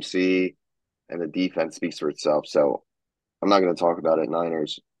got CMC, and the defense speaks for itself. So I'm not going to talk about it.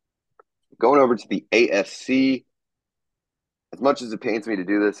 Niners. Going over to the AFC, as much as it pains me to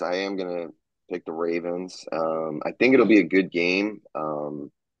do this, I am going to pick the Ravens. I think it'll be a good game. And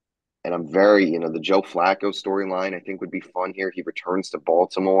I'm very, you know, the Joe Flacco storyline I think would be fun here. He returns to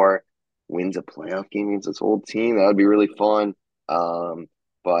Baltimore, wins a playoff game against his old team. That would be really fun. Um,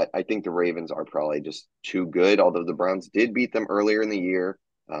 but I think the Ravens are probably just too good, although the Browns did beat them earlier in the year,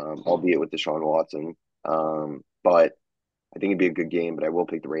 albeit with Deshaun Watson. But I think it'd be a good game, but I will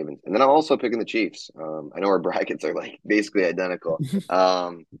pick the Ravens. And then I'm also picking the Chiefs. I know our brackets are like basically identical.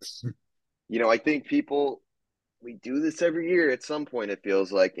 You know, I think people we do this every year at some point, it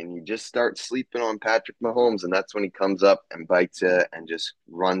feels like, and you just start sleeping on Patrick Mahomes, and that's when he comes up and bites it and just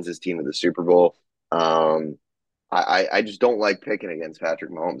runs his team to the Super Bowl. I just don't like picking against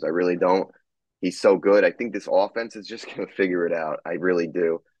Patrick Mahomes. I really don't. he's so good. I think this offense is just going to figure it out. I really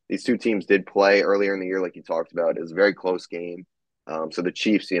do. These two teams did play earlier in the year, like you talked about. It was a very close game. So the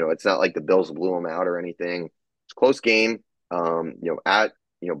Chiefs, it's not like the Bills blew them out or anything. It's a close game. At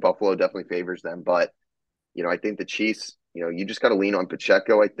Buffalo definitely favors them, but I think the Chiefs, you just got to lean on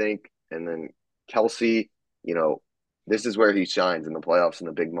Pacheco, I think, and then Kelsey. You know, this is where he shines in the playoffs in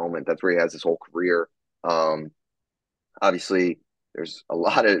the big moment. That's where he has his whole career. Um, Obviously, there's a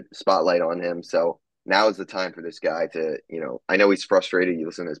lot of spotlight on him, so now is the time for this guy to, I know he's frustrated. You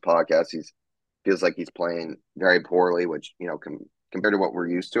listen to his podcast, he's feels like he's playing very poorly, which compared to what we're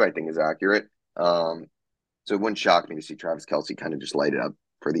used to, I think is accurate. Um, so it wouldn't shock me to see Travis Kelsey kind of just light it up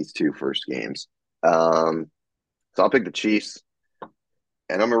for these two first games. Um, so I'll pick the Chiefs,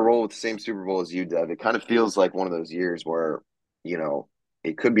 and I'm gonna roll with the same Super Bowl as you, Dev. It kind of feels like one of those years where, you know,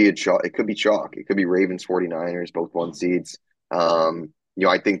 it could be a chalk, it could be chalk. It could be Ravens 49ers, both one seeds.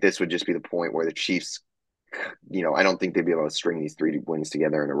 I think this would just be the point where the Chiefs, I don't think they'd be able to string these three wins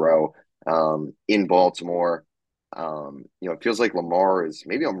together in a row. In Baltimore. It feels like Lamar is,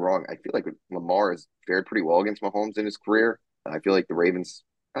 maybe I'm wrong. I feel like Lamar has fared pretty well against Mahomes in his career. I feel like the Ravens,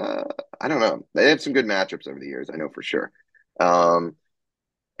 uh, I don't know. They have some good matchups over the years, I know for sure. Um,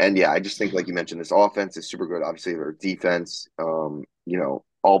 and yeah, I just think, like you mentioned, this offense is super good. Obviously, their defense,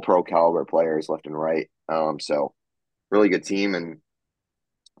 all pro caliber players left and right. So really good team. And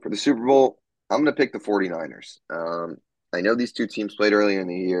for the Super Bowl, I'm going to pick the 49ers. I know these two teams played earlier in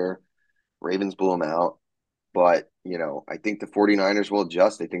the year. Ravens blew them out. But, I think the 49ers will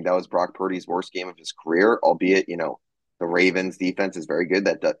adjust. I think that was Brock Purdy's worst game of his career, albeit, the Ravens defense is very good.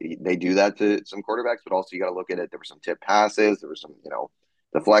 That they do that to some quarterbacks, but also you got to look at it. There were some tip passes, there were some,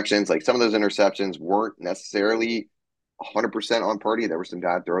 deflections. Like some of those interceptions weren't necessarily 100% on Purdy. There were some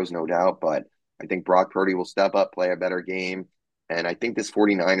bad throws, no doubt, but I think Brock Purdy will step up, play a better game. And I think this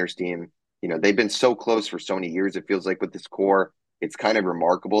 49ers team, they've been so close for so many years. It feels like with this core, it's kind of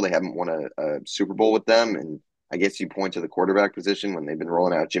remarkable. They haven't won a Super Bowl with them. And I guess you point to the quarterback position when they've been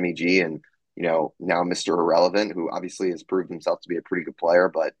rolling out Jimmy G and, now Mr. Irrelevant, who obviously has proved himself to be a pretty good player.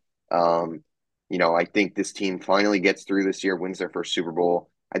 But, I think this team finally gets through this year, wins their first Super Bowl.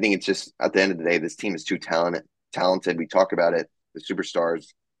 I think it's just at the end of the day, this team is too talented. We talk about it, the superstars.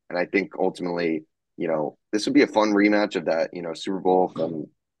 And I think ultimately, this would be a fun rematch of that, Super Bowl from,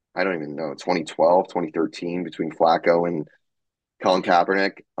 I don't even know, 2012, 2013 between Flacco and Colin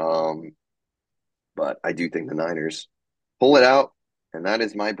Kaepernick. But I do think the Niners pull it out, and that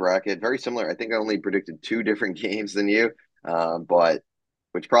is my bracket. Very similar. I think I only predicted two different games than you, but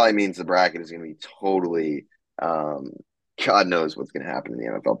which probably means the bracket is going to be totally. Um, God knows what's going to happen in the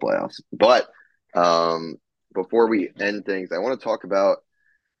NFL playoffs. But before we end things, I want to talk about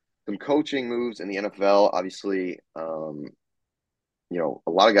some coaching moves in the NFL. Obviously, a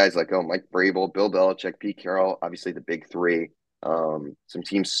lot of guys like Mike Vrabel, Bill Belichick, Pete Carroll, obviously the big three. Some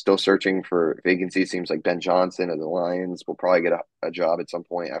teams still searching for vacancies. Seems like Ben Johnson of the Lions will probably get a job at some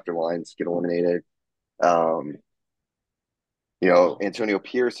point after the Lions get eliminated. Um, Antonio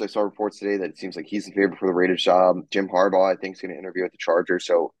Pierce, I saw reports today that it seems like he's the favorite for the Raiders job. Jim Harbaugh, I think, is going to interview at the Chargers.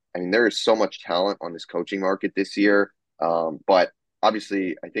 So, I mean, there is so much talent on this coaching market this year. But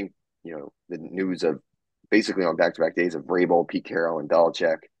obviously, I think, the news of basically on back-to-back days of Vrabel, Pete Carroll, and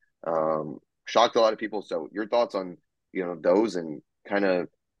Belichick shocked a lot of people. So your thoughts on, those and kind of,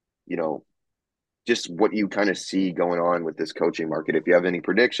 you know, just what you kind of see going on with this coaching market. If you have any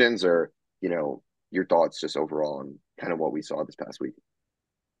predictions or, your thoughts just overall on kind of what we saw this past week.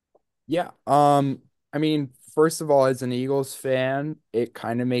 Yeah. I mean, first of all, as an Eagles fan, it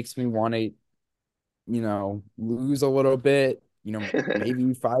kind of makes me want to, lose a little bit. Maybe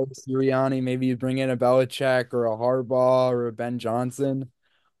you fire Sirianni, maybe you bring in a Belichick or a Harbaugh or a Ben Johnson.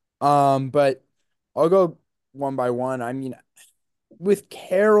 But I'll go one by one. I mean, with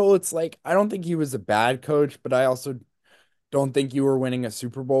Carroll, it's like I don't think he was a bad coach, but I also don't think you were winning a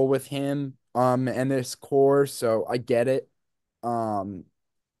Super Bowl with him and this core, so I get it. Um,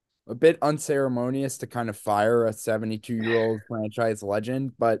 a bit unceremonious to kind of fire a 72-year-old franchise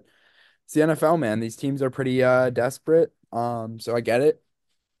legend, but it's the NFL, man. These teams are pretty desperate. So I get it.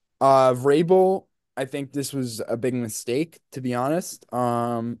 Vrabel, I think this was a big mistake, to be honest.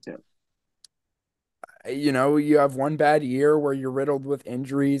 Yeah. You have one bad year where you're riddled with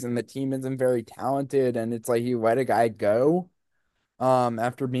injuries and the team isn't very talented, and it's like you let a guy go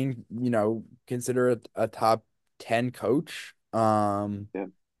after being, considered a top 10 coach. Yeah.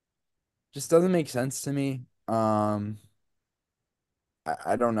 Just doesn't make sense to me. I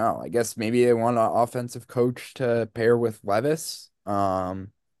don't know. I guess maybe they want an offensive coach to pair with Levis. I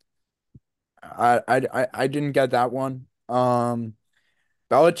didn't get that one.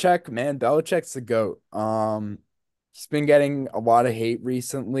 Belichick, man, Belichick's the GOAT. He's been getting a lot of hate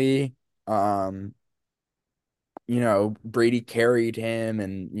recently. Um, Brady carried him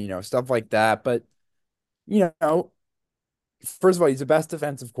and, stuff like that. But, you know, first of all, he's the best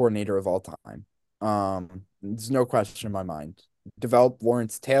defensive coordinator of all time. There's no question in my mind. Developed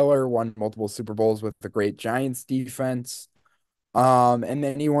Lawrence Taylor, won multiple Super Bowls with the great Giants defense. And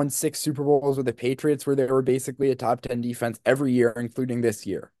then he won 6 Super Bowls with the Patriots, where they were basically a top 10 defense every year, including this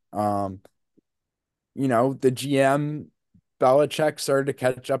year. The GM Belichick started to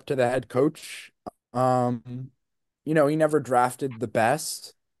catch up to the head coach. He never drafted the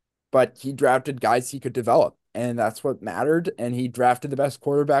best, but he drafted guys he could develop, and that's what mattered. And he drafted the best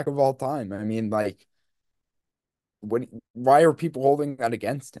quarterback of all time. I mean, like, what? Why are people holding that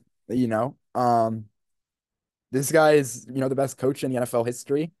against him? This guy is, the best coach in the NFL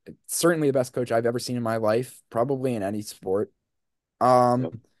history. Certainly the best coach I've ever seen in my life, probably in any sport. Yep.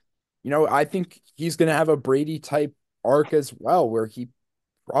 Um, I think he's going to have a Brady type arc as well, where he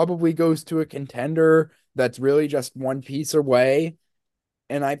probably goes to a contender that's really just one piece away.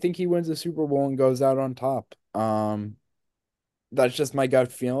 And I think he wins the Super Bowl and goes out on top. That's just my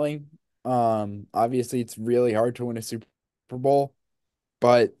gut feeling. Obviously it's really hard to win a Super Bowl,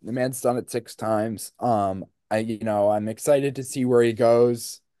 but the man's done it 6 times. I'm excited to see where he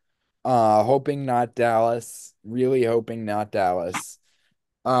goes. Hoping not Dallas, really hoping not Dallas.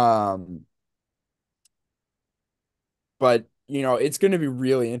 Um, but it's going to be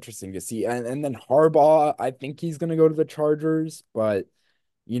really interesting to see. And then Harbaugh, I think he's going to go to the Chargers, but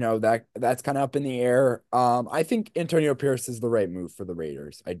that's kind of up in the air. I think Antonio Pierce is the right move for the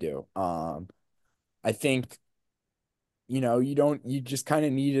Raiders. I do. I think you just kind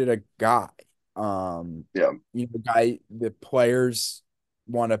of needed a guy. Yeah. A guy the players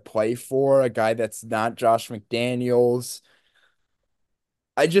want to play for, a guy that's not Josh McDaniels.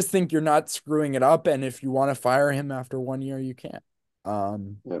 I just think you're not screwing it up, and if you want to fire him after 1 year, you can't. Yeah.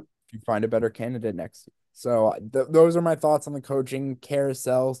 If you find a better candidate next year. So those are my thoughts on the coaching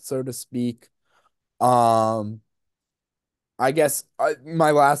carousel, so to speak. Um, I guess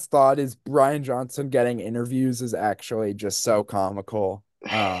my last thought is Brian Johnson getting interviews is actually just so comical.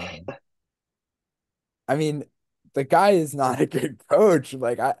 I mean, the guy is not a good coach.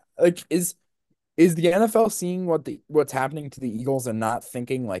 Is the NFL seeing what's happening to the Eagles and not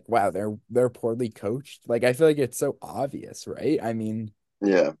thinking like, wow, they're poorly coached? Like, I feel like it's so obvious, right? I mean,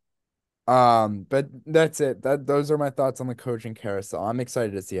 Yeah. but that's it. Those are my thoughts on the coaching carousel. I'm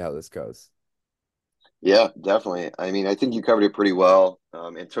excited to see how this goes. Yeah, definitely. I mean, I think you covered it pretty well.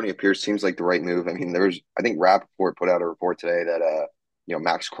 Antonio Pierce seems like the right move. I mean, I think Rappaport put out a report today that,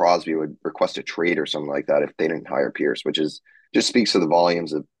 Max Crosby would request a trade or something like that if they didn't hire Pierce, which is just speaks to the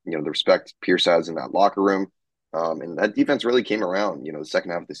volumes of, the respect Pierce has in that locker room. And that defense really came around, the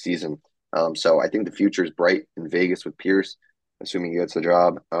second half of the season. So I think the future is bright in Vegas with Pierce, assuming he gets the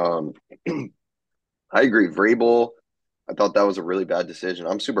job. I agree. Vrabel, I thought that was a really bad decision.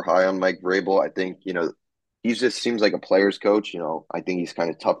 I'm super high on Mike Vrabel. I think, he just seems like a player's coach. I think he's kind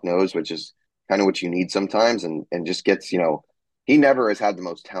of tough nosed, which is kind of what you need sometimes, and just gets, he never has had the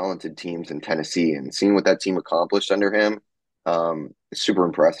most talented teams in Tennessee, and seeing what that team accomplished under him, is super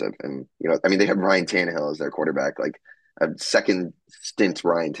impressive. And, I mean, they have Ryan Tannehill as their quarterback, like a second stint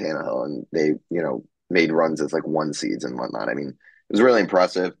Ryan Tannehill, and they, made runs as like one seeds and whatnot. I mean, it was really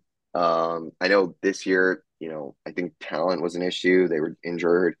impressive. I know this year, I think talent was an issue. They were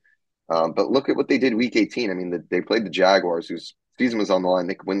injured. But look at what they did week 18. I mean, they played the Jaguars, whose season was on the line.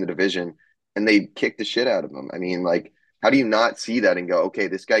 They could win the division, and they kicked the shit out of them. I mean, like, how do you not see that and go, okay,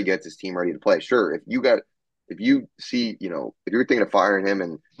 this guy gets his team ready to play? Sure, if you see, if you're thinking of firing him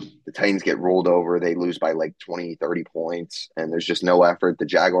and the Titans get rolled over, they lose by like 20, 30 points, and there's just no effort. The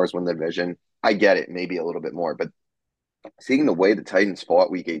Jaguars win the division. I get it, maybe a little bit more, but seeing the way the Titans fought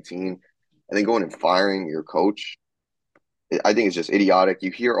week 18 and then going and firing your coach, I think it's just idiotic.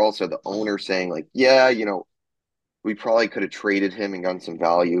 You hear also the owner saying, like, yeah, we probably could have traded him and gotten some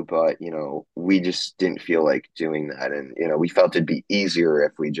value, but, we just didn't feel like doing that. And, we felt it'd be easier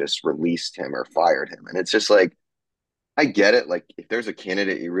if we just released him or fired him. And it's just like, I get it. Like, if there's a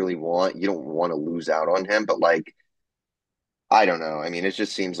candidate you really want, you don't want to lose out on him. But, like, I don't know. I mean, it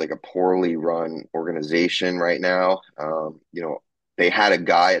just seems like a poorly run organization right now. They had a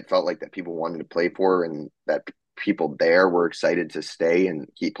guy it felt like that people wanted to play for and that people there were excited to stay and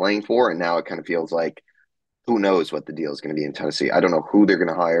keep playing for. And now it kind of feels like who knows what the deal is going to be in Tennessee. I don't know who they're going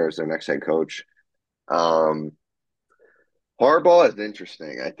to hire as their next head coach. Um, Harbaugh is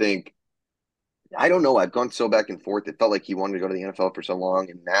interesting. I don't know. I've gone so back and forth. It felt like he wanted to go to the NFL for so long.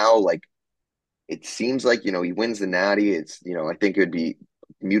 And now, like, it seems like, he wins the natty. It's, I think it would be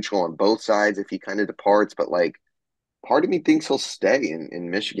mutual on both sides if he kind of departs, but like part of me thinks he'll stay in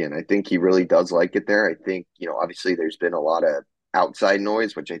Michigan. I think he really does like it there. I think, obviously there's been a lot of outside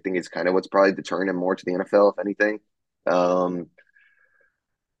noise, which I think is kind of what's probably deterring him more to the NFL, if anything. Um,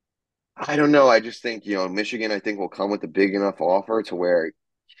 I don't know. I just think, Michigan, I think will come with a big enough offer to where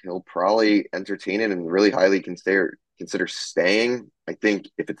he'll probably entertain it and really highly consider staying. I think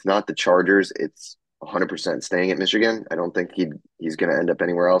if it's not the Chargers, it's 100% staying at Michigan. I don't think he's going to end up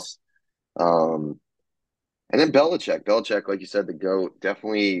anywhere else. Um, and then Belichick, like you said, the GOAT,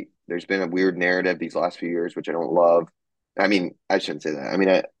 definitely there's been a weird narrative these last few years, which I don't love. I mean, I shouldn't say that. I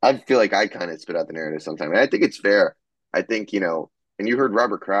mean, I feel like I kind of spit out the narrative sometimes. And I think it's fair. I think, and you heard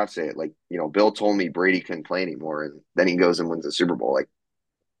Robert Kraft say it, like, Bill told me Brady couldn't play anymore. And then he goes and wins the Super Bowl. Like,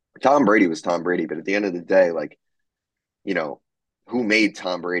 Tom Brady was Tom Brady. But at the end of the day, like, you know, who made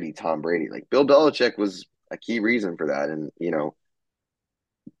Tom Brady Tom Brady? Like, Bill Belichick was a key reason for that. And,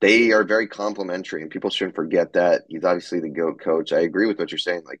 they are very complimentary, and people shouldn't forget that. He's obviously the GOAT coach. I agree with what you're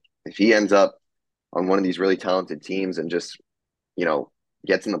saying. Like, if he ends up on one of these really talented teams and just, you know,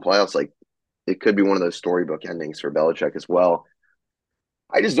 gets in the playoffs, like it could be one of those storybook endings for Belichick as well.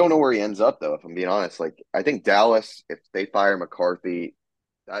 I just don't know where he ends up, though, if I'm being honest. Like, I think Dallas, if they fire McCarthy,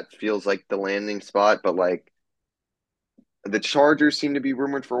 that feels like the landing spot. But like, the Chargers seem to be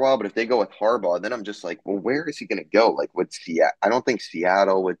rumored for a while, but if they go with Harbaugh, then I'm just like, well, where is he going to go? Like, would Seattle? I don't think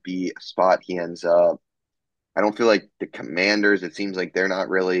Seattle would be a spot he ends up. I don't feel like the Commanders. It seems like they're not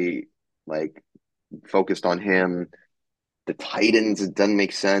really like focused on him. The Titans, it doesn't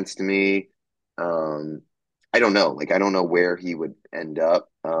make sense to me. Um, I don't know. Like, I don't know where he would end up.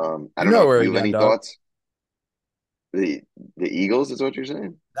 I You don't know know if where you he'd have any end up. thoughts. The the Eagles is what you're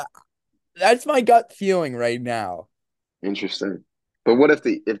saying. That's my gut feeling right now. Interesting. But what if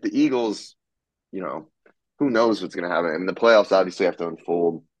the Eagles, you know, who knows what's going to happen? I mean, the playoffs obviously have to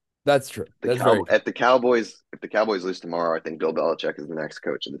unfold. That's true. That's very true. If the Cowboys lose tomorrow, I think Bill Belichick is the next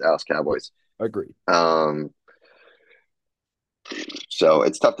coach of the Dallas Cowboys. Agreed. Um, so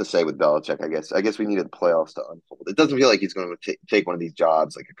it's tough to say with Belichick. I guess we needed the playoffs to unfold. It doesn't feel like he's going to take one of these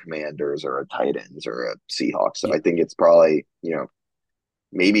jobs like a Commanders or a Titans or a Seahawks. So Yeah. I think it's probably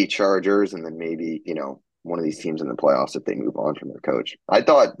maybe Chargers and then maybe one of these teams in the playoffs if they move on from their coach. I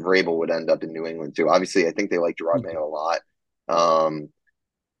thought Vrabel would end up in New England too. Obviously, I think they like Gerard Me too. Mayo a lot. Um,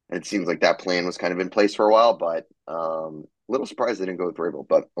 and it seems like that plan was kind of in place for a while, but a little surprised they didn't go with Vrabel.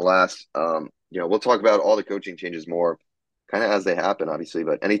 But alas, we'll talk about all the coaching changes more kind of as they happen, obviously.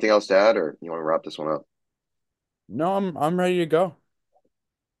 But anything else to add, or you want to wrap this one up? No, I'm ready to go.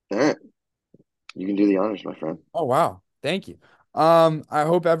 All right, you can do the honors, my friend. Oh wow. Thank you. I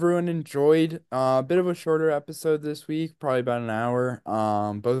hope everyone enjoyed a bit of a shorter episode this week, probably about an hour.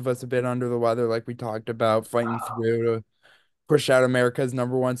 Both of us a bit under the weather, like we talked about, fighting through to push out America's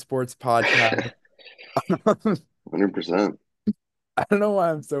number one sports podcast. 100%. I don't know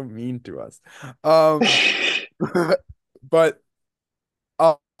why I'm so mean to us. Um, but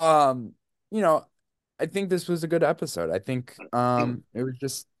um, you know, I think this was a good episode. I think it was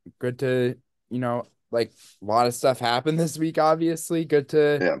just good to, like a lot of stuff happened this week, obviously. Good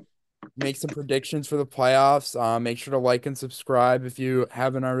to Yeah. make some predictions for the playoffs. Make sure to like and subscribe if you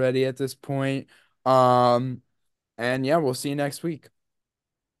haven't already at this point. And yeah, we'll see you next week.